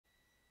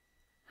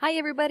Hi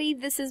everybody,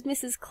 this is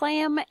Mrs.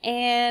 Klamm,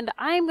 and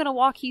I'm going to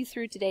walk you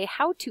through today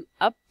how to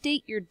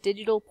update your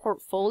digital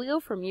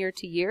portfolio from year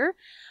to year.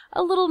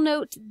 A little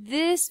note,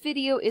 this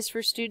video is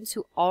for students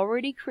who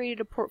already created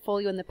a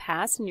portfolio in the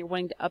past and you're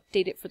wanting to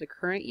update it for the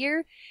current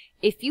year.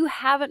 If you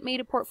haven't made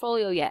a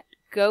portfolio yet,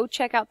 go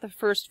check out the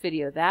first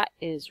video. That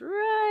is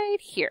right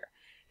here.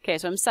 Okay,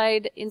 so I'm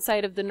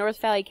inside of the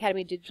North Valley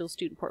Academy Digital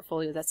Student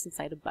Portfolio. That's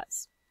inside of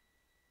Buzz.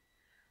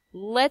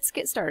 Let's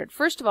get started.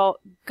 First of all,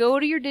 go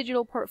to your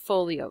digital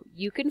portfolio.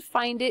 You can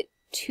find it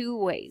two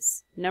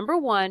ways. Number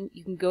one,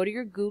 you can go to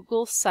your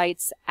Google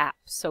Sites app.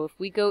 So if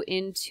we go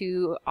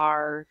into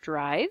our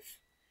Drive,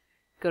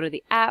 go to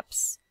the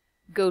apps,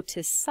 go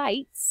to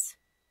Sites,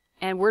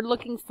 and we're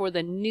looking for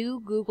the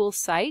new Google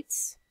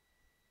Sites.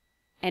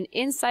 And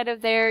inside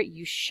of there,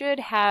 you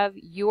should have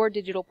your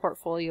digital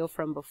portfolio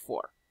from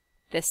before.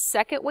 The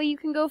second way you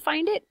can go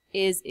find it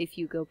is if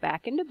you go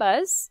back into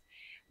Buzz,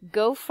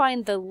 go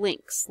find the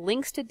links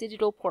to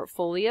digital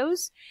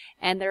portfolios,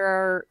 and there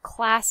are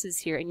classes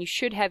here, and you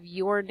should have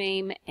your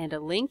name and a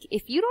link.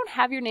 If you don't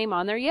have your name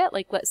on there yet,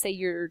 like let's say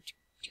you're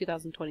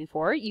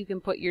 2024, you can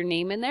put your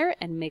name in there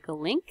and make a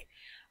link.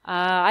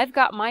 I've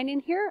got mine in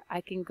here. I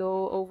can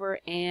go over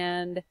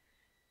and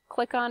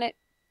click on it,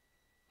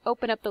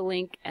 open up the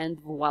link, and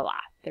voila,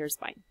 there's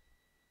mine.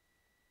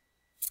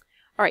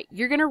 All right,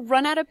 you're going to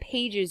run out of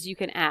pages you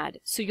can add,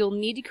 so you'll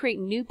need to create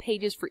new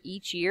pages for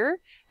each year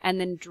and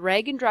then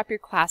drag and drop your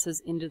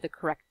classes into the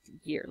correct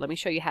year. Let me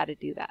show you how to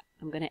do that.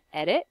 I'm going to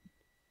edit.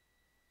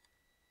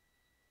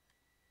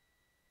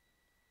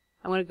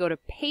 I'm going to go to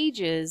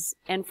pages,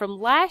 and from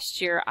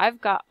last year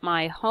I've got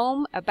my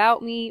home,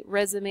 about me,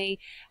 resume,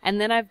 and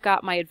then I've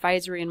got my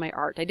advisory and my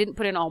art. I didn't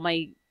put in all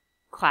my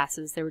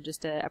classes. They were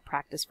just a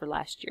practice for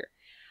last year.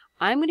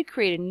 I'm going to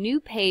create a new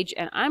page,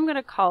 and I'm going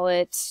to call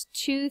it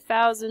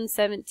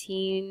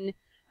 2017,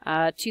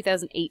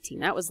 2018.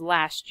 That was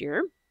last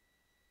year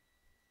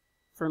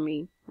for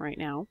me right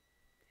now.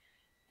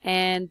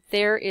 And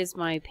there is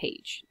my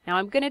page. Now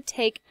I'm going to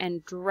take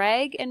and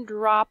drag and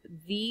drop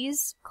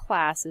these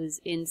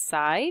classes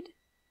inside.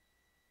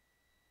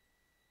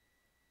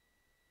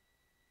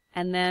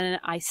 And then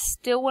I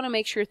still want to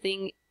make sure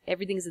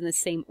everything's in the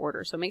same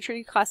order. So make sure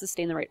your classes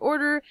stay in the right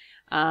order,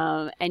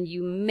 and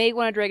you may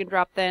want to drag and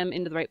drop them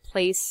into the right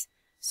place.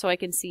 So I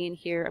can see in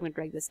here, I'm going to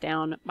drag this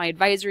down. My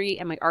advisory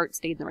and my art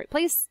stayed in the right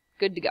place.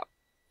 Good to go.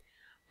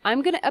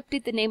 I'm going to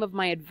update the name of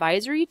my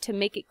advisory to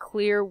make it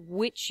clear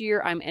which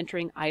year I'm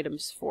entering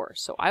items for.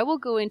 So I will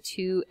go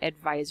into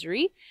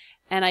advisory,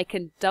 and I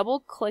can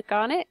double click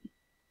on it.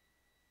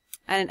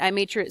 And I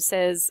made sure it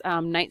says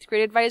 9th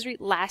grade advisory.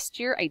 Last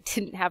year I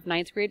didn't have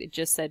 9th grade, it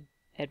just said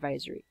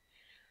advisory.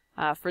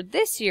 For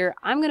this year,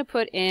 I'm going to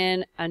put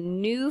in a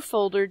new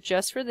folder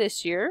just for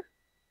this year.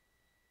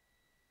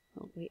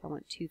 Oh, wait, I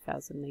want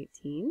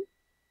 2019.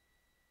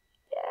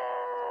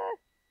 Yeah,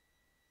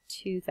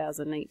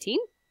 2019.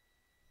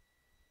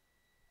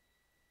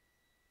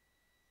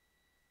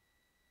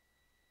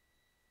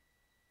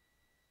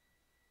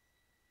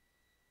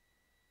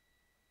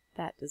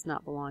 That does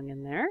not belong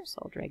in there, so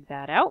I'll drag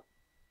that out.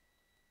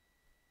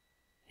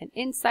 And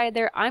inside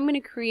there, I'm going to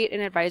create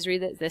an advisory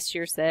that this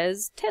year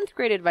says 10th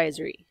grade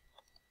advisory.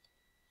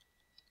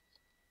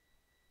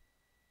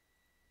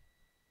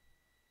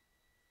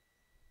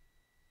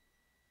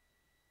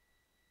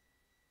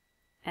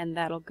 And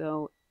that'll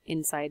go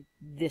inside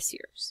this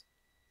year's.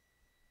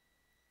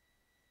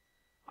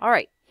 All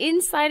right,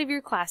 inside of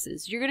your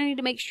classes, you're going to need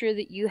to make sure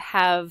that you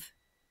have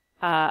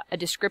a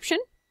description,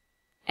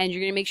 and you're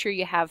going to make sure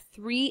you have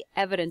 3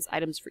 evidence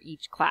items for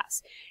each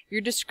class.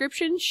 Your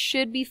description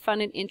should be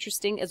fun and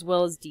interesting as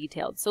well as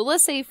detailed. So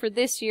let's say for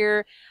this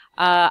year,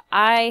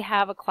 I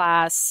have a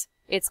class,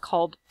 it's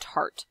called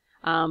TART,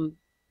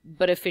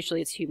 but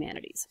officially it's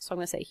Humanities. So I'm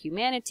going to say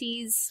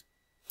Humanities,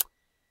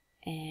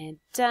 and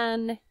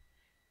done.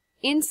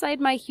 Inside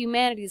my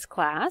Humanities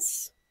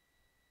class,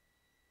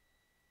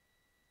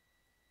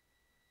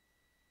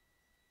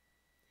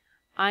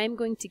 I'm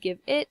going to give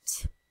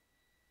it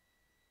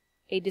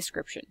a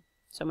description.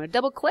 So I'm going to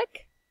double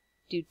click,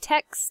 do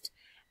text,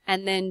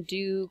 and then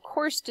do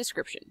course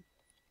description.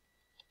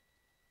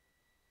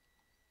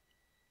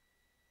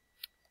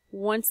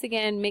 Once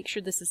again, make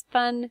sure this is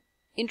fun,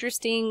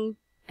 interesting,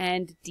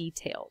 and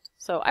detailed.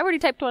 So I already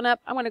typed one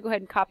up. I'm going to go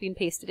ahead and copy and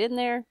paste it in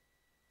there.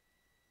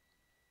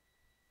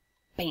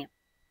 Bam.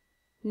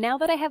 Now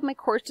that I have my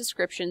course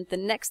description, the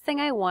next thing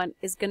I want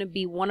is going to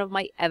be one of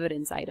my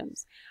evidence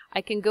items.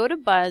 I can go to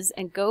Buzz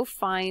and go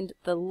find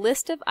the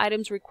list of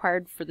items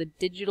required for the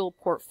digital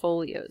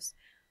portfolios.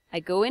 I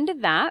go into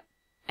that,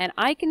 and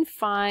I can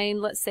find,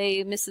 let's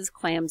say, Mrs.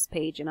 Klamm's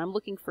page, and I'm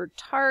looking for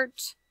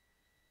TART.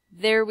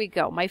 There we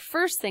go. My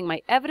first thing,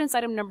 my evidence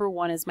item number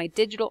 1 is my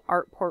digital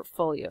art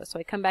portfolio. So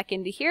I come back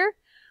into here.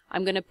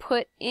 I'm going to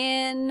put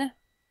in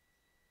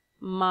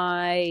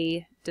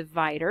my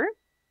divider.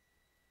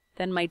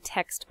 Then my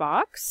text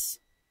box,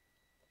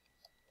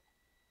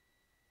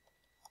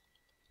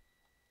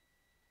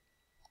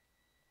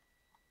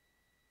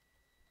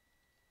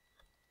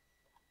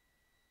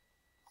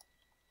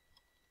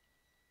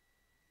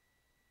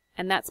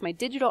 and that's my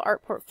digital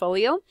art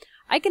portfolio.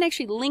 I can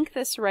actually link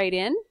this right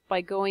in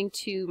by going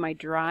to my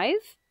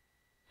drive,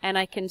 and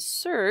I can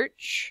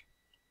search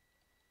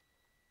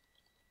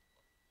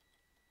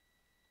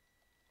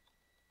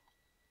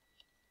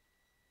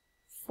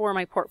for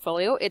my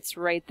portfolio. It's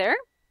right there,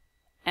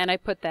 and I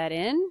put that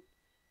in.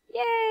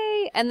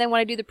 Yay! And then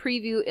when I do the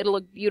preview, it'll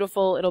look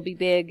beautiful, it'll be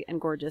big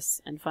and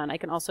gorgeous and fun. I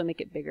can also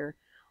make it bigger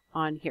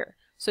on here.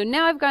 So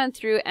now I've gone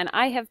through and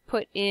I have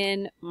put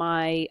in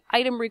my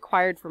item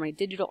required for my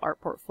digital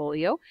art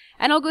portfolio,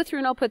 and I'll go through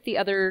and I'll put the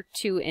other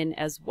two in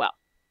as well.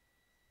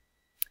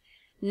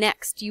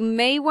 Next, you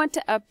may want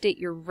to update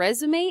your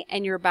resume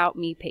and your About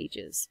Me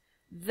pages.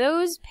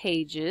 Those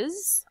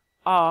pages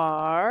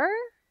are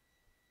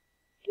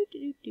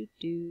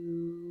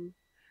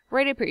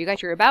right up here. You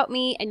got your About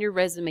Me and your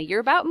resume. Your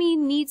About Me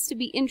needs to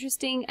be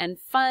interesting and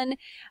fun.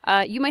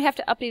 You might have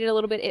to update it a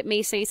little bit. It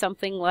may say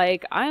something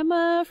like, I'm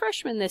a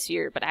freshman this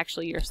year, but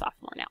actually you're a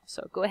sophomore now.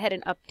 So go ahead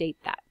and update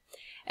that.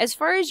 As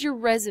far as your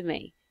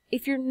resume,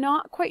 if you're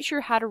not quite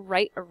sure how to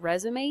write a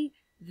resume,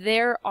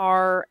 there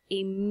are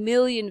a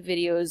million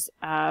videos,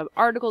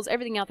 articles,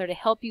 everything out there to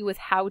help you with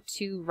how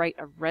to write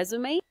a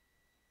resume.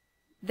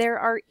 There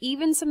are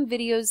even some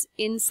videos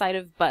inside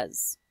of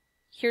Buzz.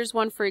 Here's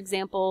one, for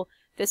example.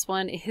 This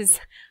one is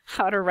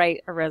how to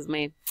write a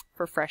resume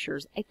for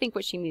freshers. I think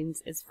what she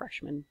means is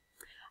freshmen.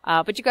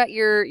 But you got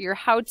your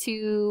how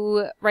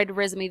to write a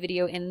resume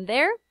video in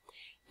there.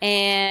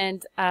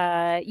 And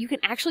you can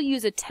actually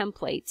use a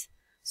template.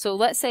 So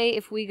let's say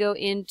if we go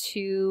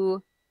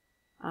into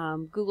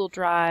Google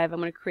Drive, I'm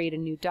going to create a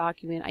new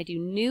document. I do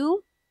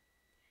new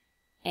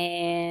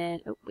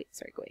and, oh wait,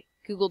 sorry, go away.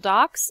 Google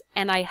Docs,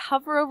 and I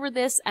hover over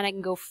this and I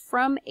can go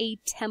from a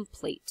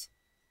template.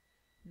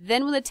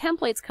 Then when the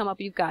templates come up,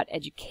 you've got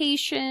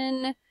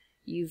education,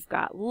 you've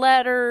got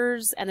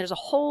letters, and there's a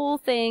whole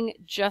thing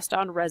just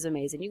on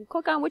resumes. And you can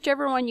click on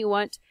whichever one you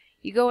want.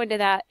 You go into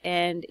that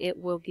and it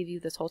will give you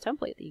this whole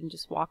template that you can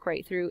just walk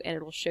right through, and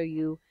it'll show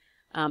you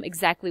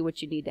exactly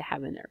what you need to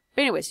have in there.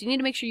 But anyways, you need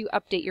to make sure you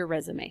update your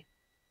resume.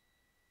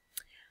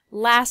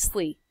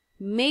 Lastly,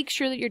 make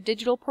sure that your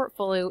digital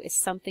portfolio is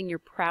something you're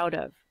proud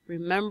of.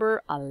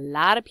 Remember, a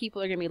lot of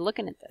people are going to be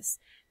looking at this.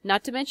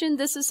 Not to mention,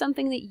 this is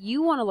something that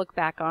you want to look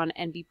back on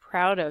and be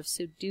proud of,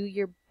 so do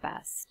your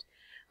best.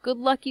 Good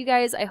luck, you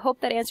guys. I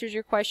hope that answers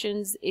your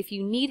questions. If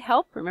you need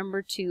help,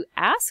 remember to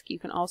ask. You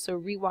can also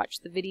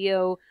rewatch the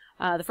video,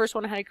 the first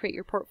one on how to create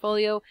your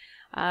portfolio.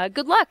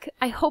 Good luck.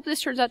 I hope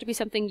this turns out to be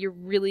something you're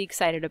really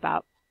excited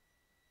about.